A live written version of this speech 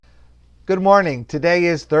Good morning. Today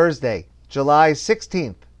is Thursday, July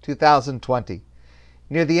 16th, 2020.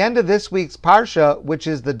 Near the end of this week's Parsha, which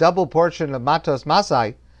is the double portion of Matos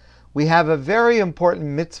Masai, we have a very important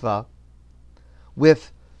mitzvah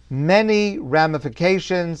with many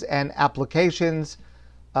ramifications and applications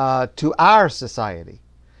to our society.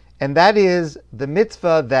 And that is the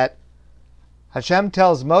mitzvah that Hashem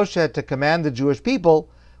tells Moshe to command the Jewish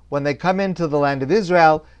people when they come into the land of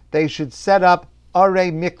Israel, they should set up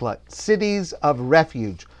Arei Miklat, cities of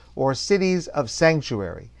refuge or cities of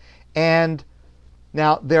sanctuary. And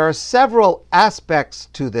now there are several aspects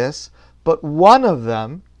to this, but one of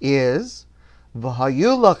them is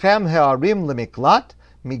V'hayu lachem he'arim lemiklat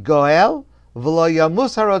migoel v'lo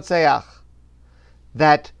yamus harotzeach,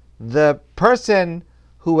 that the person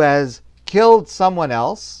who has killed someone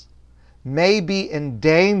else may be in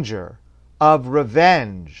danger of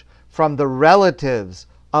revenge from the relatives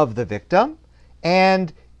of the victim,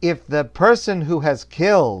 and if the person who has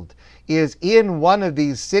killed is in one of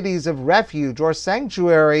these cities of refuge or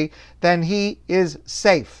sanctuary, then he is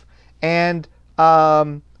safe and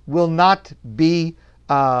will not be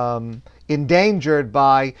endangered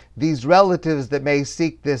by these relatives that may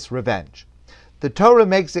seek this revenge. The Torah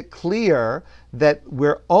makes it clear that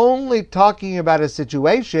we're only talking about a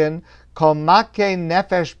situation kol make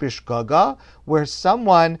nefesh bishgoga, where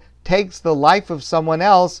someone takes the life of someone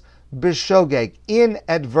else bishogeg,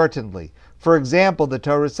 inadvertently. For example, the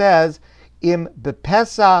Torah says, im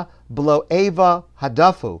bepesa blo eva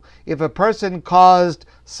hadafu, if a person caused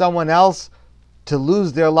someone else to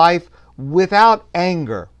lose their life without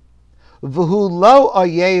anger, v'hu lo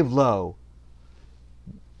oyev lo,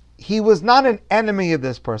 he was not an enemy of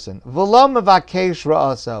this person, v'lo mevakesh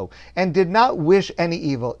ra'aso, and did not wish any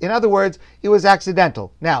evil. In other words, it was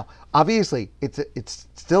accidental. Now, obviously, it's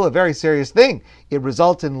still a very serious thing. It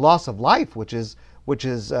results in loss of life, which is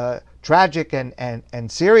tragic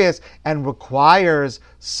and serious, and requires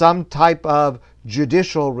some type of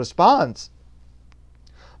judicial response.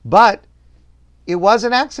 But it was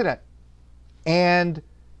an accident, and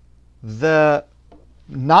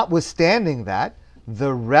notwithstanding that,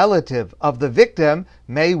 the relative of the victim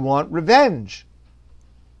may want revenge.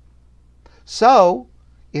 So,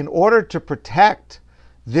 in order to protect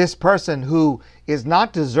this person who is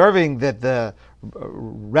not deserving that the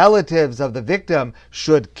relatives of the victim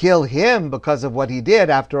should kill him because of what he did,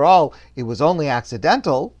 after all, it was only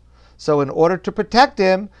accidental. So in order to protect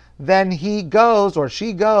him, then he goes or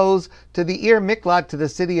she goes to the Ir Miklat, to the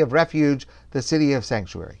city of refuge, the city of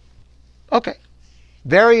sanctuary. Okay,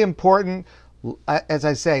 very important. As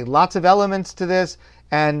I say, lots of elements to this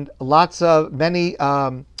and many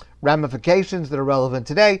ramifications that are relevant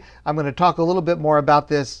today. I'm going to talk a little bit more about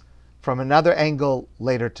this from another angle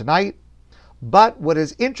later tonight. But what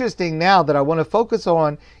is interesting now that I want to focus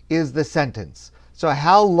on is the sentence. So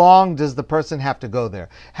how long does the person have to go there?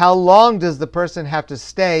 How long does the person have to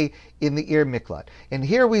stay in the Ir Miklat? And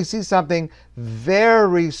here we see something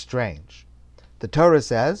very strange. The Torah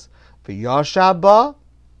says, V'yashav ba,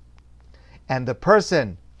 and the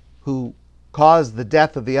person who caused the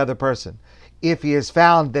death of the other person, if he is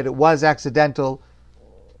found that it was accidental,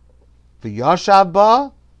 v'yashav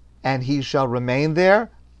ba, and he shall remain there,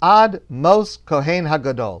 ad mos kohen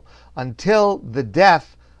hagadol, until the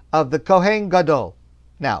death of the kohen gadol.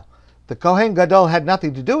 Now, the kohen gadol had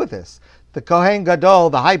nothing to do with this. The kohen gadol,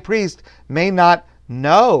 the high priest, may not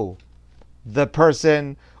know the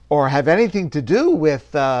person or have anything to do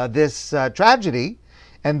with this tragedy,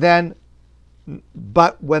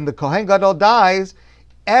 but when the Kohen Gadol dies,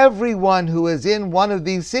 everyone who is in one of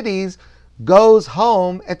these cities goes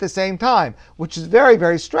home at the same time, which is very,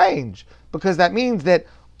 very strange, because that means that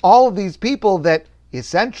all of these people that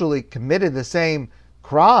essentially committed the same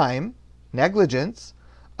crime, negligence,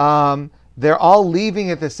 they're all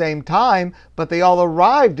leaving at the same time, but they all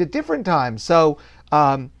arrived at different times. So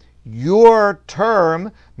your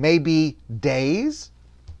term may be days,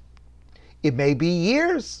 it may be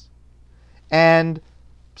years. And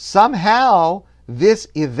somehow this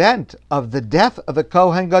event of the death of the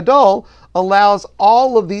Kohen Gadol allows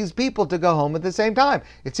all of these people to go home at the same time.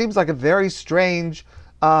 It seems like a very strange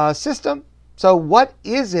system. So what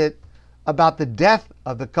is it about the death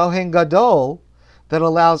of the Kohen Gadol that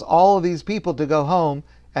allows all of these people to go home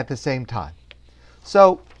at the same time?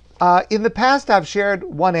 So in the past I've shared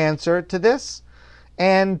one answer to this,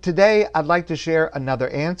 and today I'd like to share another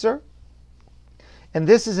answer. And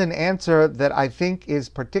this is an answer that I think is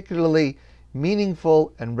particularly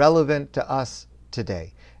meaningful and relevant to us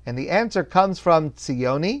today. And the answer comes from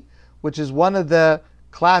Tzioni, which is one of the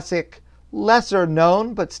classic, lesser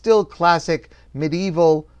known, but still classic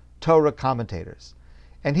medieval Torah commentators.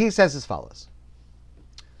 And he says as follows.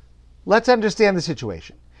 Let's understand the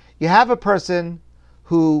situation. You have a person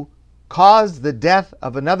who caused the death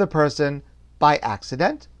of another person by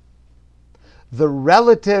accident. The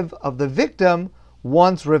relative of the victim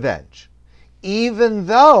wants revenge, even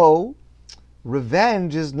though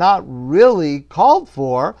revenge is not really called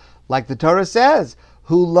for, like the Torah says,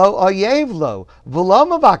 Hu lo oyev lo, v'lo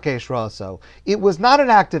mavakesh raso. It was not an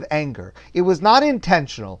act of anger. It was not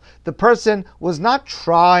intentional. The person was not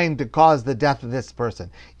trying to cause the death of this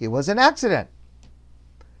person. It was an accident.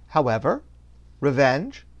 However,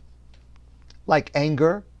 revenge, like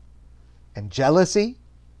anger and jealousy,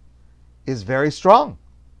 is very strong.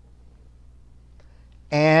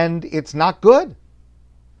 And it's not good.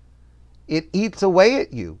 It eats away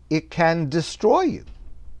at you. It can destroy you.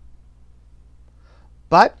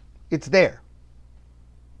 But it's there.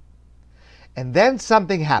 And then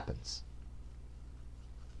something happens.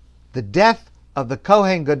 The death of the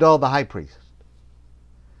Kohen Gadol, the high priest.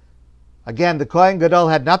 Again, the Kohen Gadol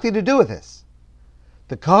had nothing to do with this.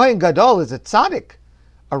 The Kohen Gadol is a tzaddik,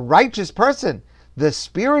 a righteous person, the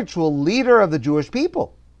spiritual leader of the Jewish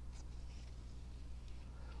people.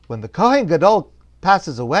 When the Kohen Gadol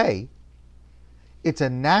passes away, it's a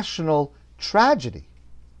national tragedy.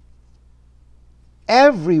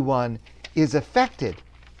 Everyone is affected.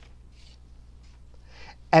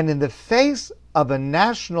 And in the face of a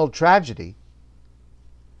national tragedy,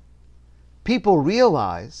 people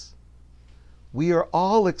realize we are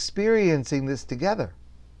all experiencing this together.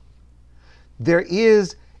 There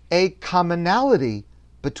is a commonality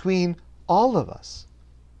between all of us.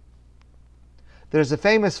 There's a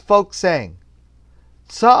famous folk saying,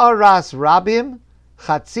 Tsa'aras rabim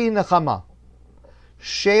chatzi nechama.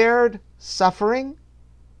 Shared suffering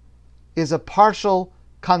is a partial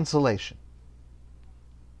consolation.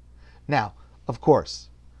 Now, of course,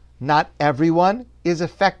 not everyone is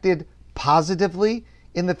affected positively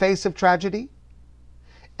in the face of tragedy.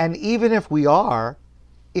 And even if we are,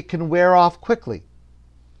 it can wear off quickly,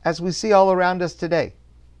 as we see all around us today.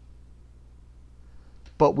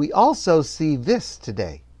 But we also see this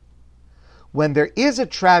today. When there is a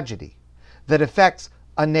tragedy that affects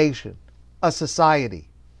a nation, a society,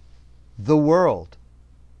 the world,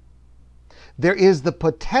 there is the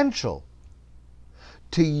potential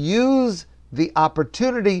to use the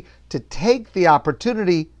opportunity, to take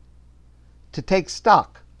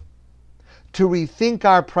stock, to rethink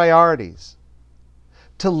our priorities,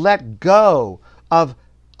 to let go of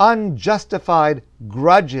unjustified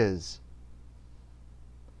grudges,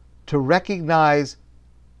 to recognize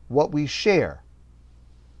what we share,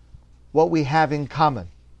 what we have in common.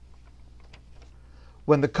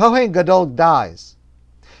 When the Kohen Gadol dies,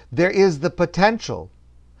 there is the potential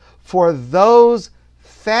for those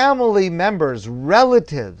family members,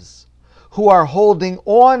 relatives, who are holding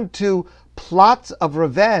on to plots of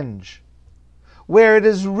revenge where it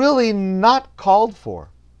is really not called for.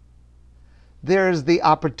 There is the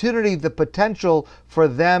opportunity, the potential for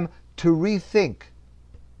them to rethink,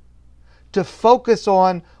 to focus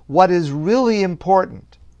on what is really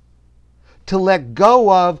important, to let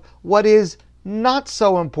go of what is not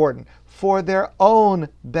so important for their own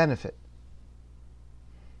benefit.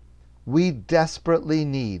 We desperately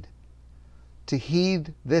need to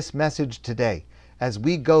heed this message today as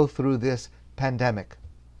we go through this pandemic.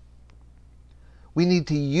 We need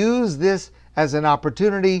to use this as an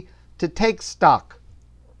opportunity to take stock,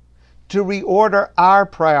 to reorder our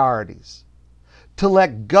priorities, to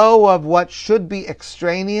let go of what should be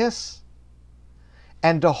extraneous,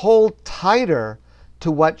 and to hold tighter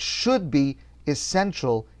to what should be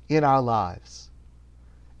essential in our lives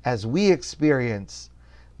as we experience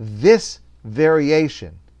this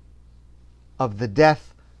variation of the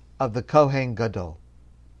death of the Kohen Gadol.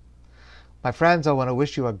 My friends, I want to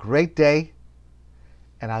wish you a great day,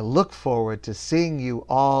 and I look forward to seeing you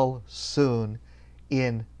all soon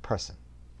in person.